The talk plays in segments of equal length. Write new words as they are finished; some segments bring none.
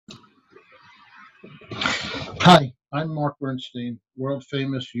Hi, I'm Mark Bernstein, world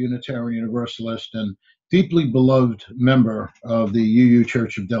famous Unitarian Universalist and deeply beloved member of the UU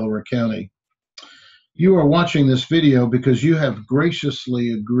Church of Delaware County. You are watching this video because you have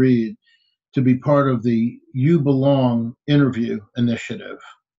graciously agreed to be part of the You Belong interview initiative.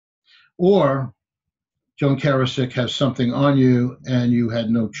 Or Joan Karasik has something on you and you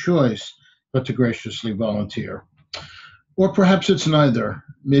had no choice but to graciously volunteer. Or perhaps it's neither.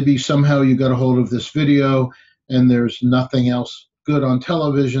 Maybe somehow you got a hold of this video and there's nothing else good on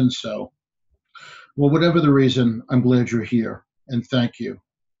television. So, well, whatever the reason, I'm glad you're here and thank you.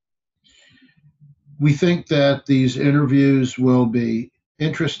 We think that these interviews will be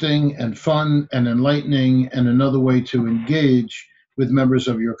interesting and fun and enlightening and another way to engage with members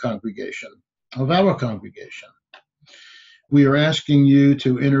of your congregation, of our congregation. We are asking you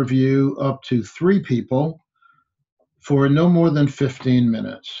to interview up to 3 people for no more than 15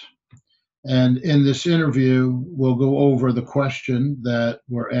 minutes. And in this interview, we'll go over the question that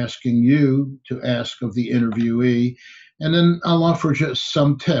we're asking you to ask of the interviewee, and then I'll offer just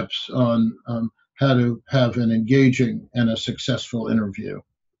some tips on how to have an engaging and a successful interview.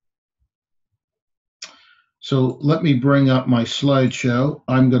 So let me bring up my slideshow.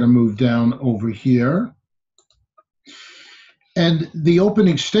 I'm going to move down over here. And the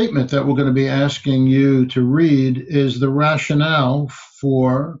opening statement that we're going to be asking you to read is the rationale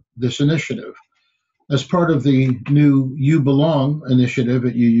for this initiative. As part of the new You Belong initiative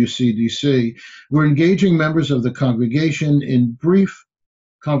at UUCDC, we're engaging members of the congregation in brief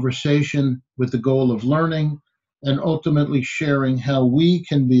conversation with the goal of learning and ultimately sharing how we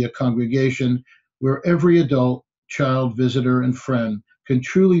can be a congregation where every adult, child, visitor, and friend can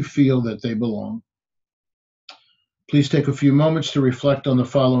truly feel that they belong. Please take a few moments to reflect on the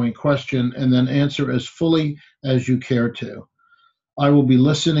following question and then answer as fully as you care to. I will be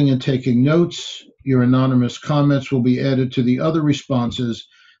listening and taking notes. Your anonymous comments will be added to the other responses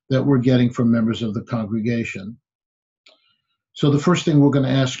that we're getting from members of the congregation. So the first thing we're going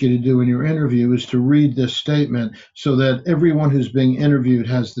to ask you to do in your interview is to read this statement so that everyone who's being interviewed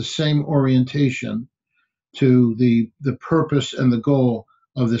has the same orientation to the purpose and the goal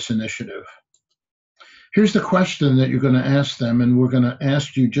of this initiative. Here's the question that you're going to ask them, and we're going to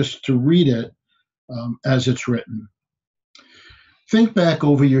ask you just to read it as it's written. Think back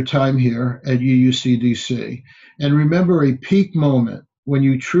over your time here at UUCDC and remember a peak moment when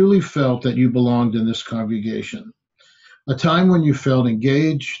you truly felt that you belonged in this congregation, a time when you felt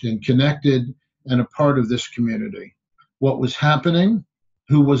engaged and connected and a part of this community. What was happening?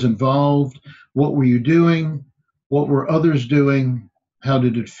 Who was involved? What were you doing? What were others doing? How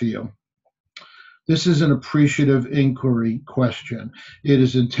did it feel? This is an appreciative inquiry question. It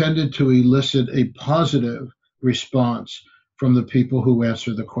is intended to elicit a positive response from the people who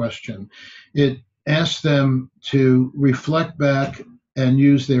answer the question. It asks them to reflect back and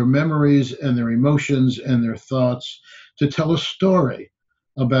use their memories and their emotions and their thoughts to tell a story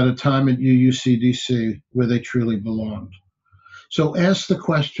about a time at UUCDC where they truly belonged. So ask the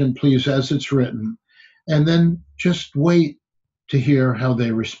question, please, as it's written, and then just wait to hear how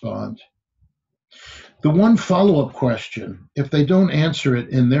they respond. The one follow-up question, if they don't answer it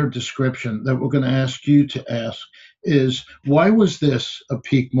in their description, that we're going to ask you to ask is, why was this a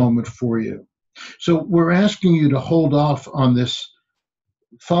peak moment for you? So we're asking you to hold off on this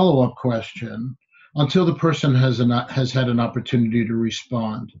follow-up question until the person has had an opportunity to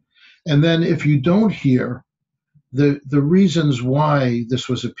respond. And then if you don't hear the reasons why this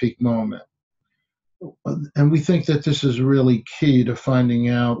was a peak moment, and we think that this is really key to finding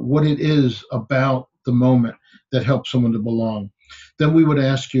out what it is about the moment that helps someone to belong, then we would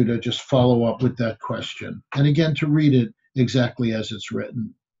ask you to just follow up with that question. And again, to read it exactly as it's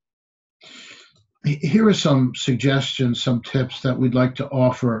written. Here are some suggestions, some tips that we'd like to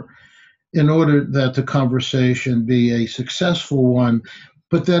offer in order that the conversation be a successful one,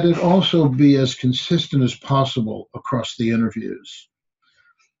 but that it also be as consistent as possible across the interviews.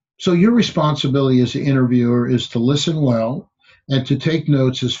 So your responsibility as the interviewer is to listen well and to take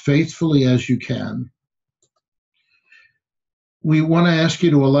notes as faithfully as you can. We want to ask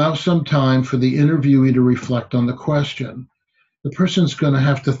you to allow some time for the interviewee to reflect on the question. The person's going to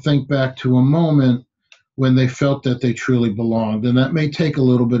have to think back to a moment when they felt that they truly belonged, and that may take a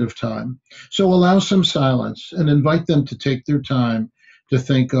little bit of time. So allow some silence and invite them to take their time to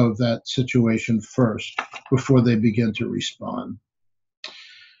think of that situation first before they begin to respond.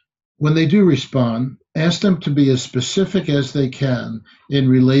 When they do respond, ask them to be as specific as they can in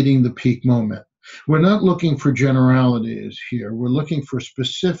relating the peak moment. We're not looking for generalities here. We're looking for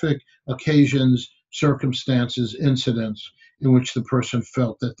specific occasions, circumstances, incidents in which the person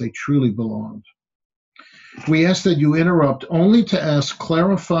felt that they truly belonged. We ask that you interrupt only to ask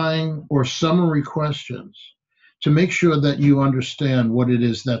clarifying or summary questions to make sure that you understand what it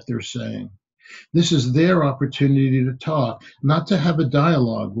is that they're saying. This is their opportunity to talk, not to have a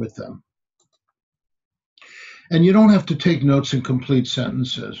dialogue with them. And you don't have to take notes in complete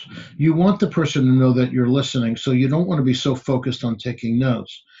sentences. You want the person to know that you're listening, so you don't want to be so focused on taking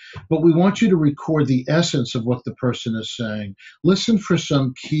notes. But we want you to record the essence of what the person is saying. Listen for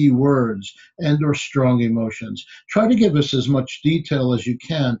some key words and or strong emotions. Try to give us as much detail as you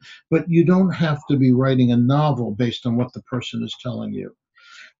can, but you don't have to be writing a novel based on what the person is telling you.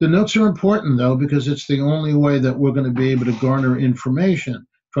 The notes are important, though, because it's the only way that we're going to be able to garner information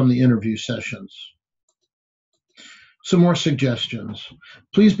from the interview sessions. Some more suggestions.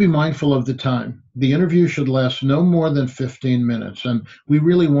 Please be mindful of the time. The interview should last no more than 15 minutes, and we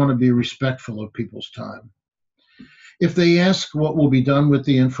really want to be respectful of people's time. If they ask what will be done with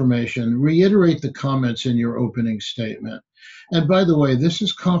the information, reiterate the comments in your opening statement. And by the way, this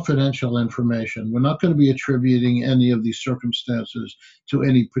is confidential information. We're not going to be attributing any of these circumstances to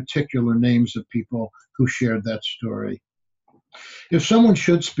any particular names of people who shared that story. If someone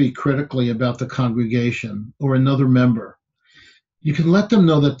should speak critically about the congregation or another member, you can let them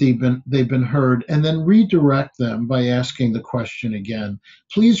know that they've been heard and then redirect them by asking the question again.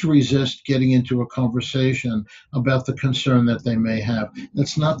 Please resist getting into a conversation about the concern that they may have.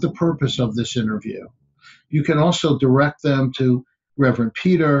 That's not the purpose of this interview. You can also direct them to Reverend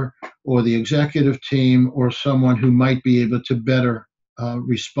Peter or the executive team or someone who might be able to better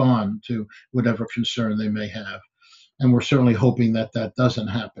respond to whatever concern they may have. And we're certainly hoping that that doesn't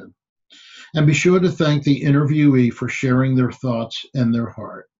happen. And be sure to thank the interviewee for sharing their thoughts and their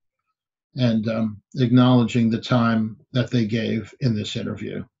heart and acknowledging the time that they gave in this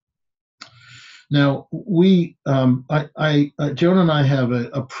interview. Now, Joan and I have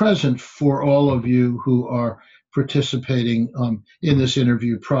a present for all of you who are participating in this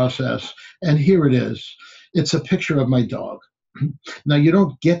interview process. And here it is. It's a picture of my dog. Now, you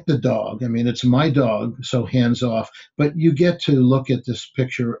don't get the dog. I mean, it's my dog, so hands off. But you get to look at this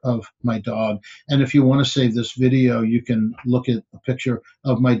picture of my dog. And if you want to save this video, you can look at a picture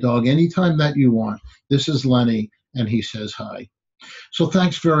of my dog anytime that you want. This is Lenny, and he says hi. So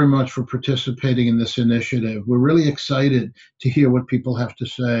thanks very much for participating in this initiative. We're really excited to hear what people have to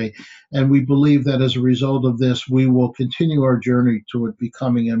say. And we believe that as a result of this, we will continue our journey toward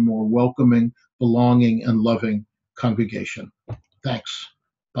becoming a more welcoming, belonging, and loving congregation. Thanks.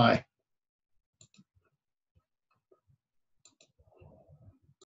 Bye.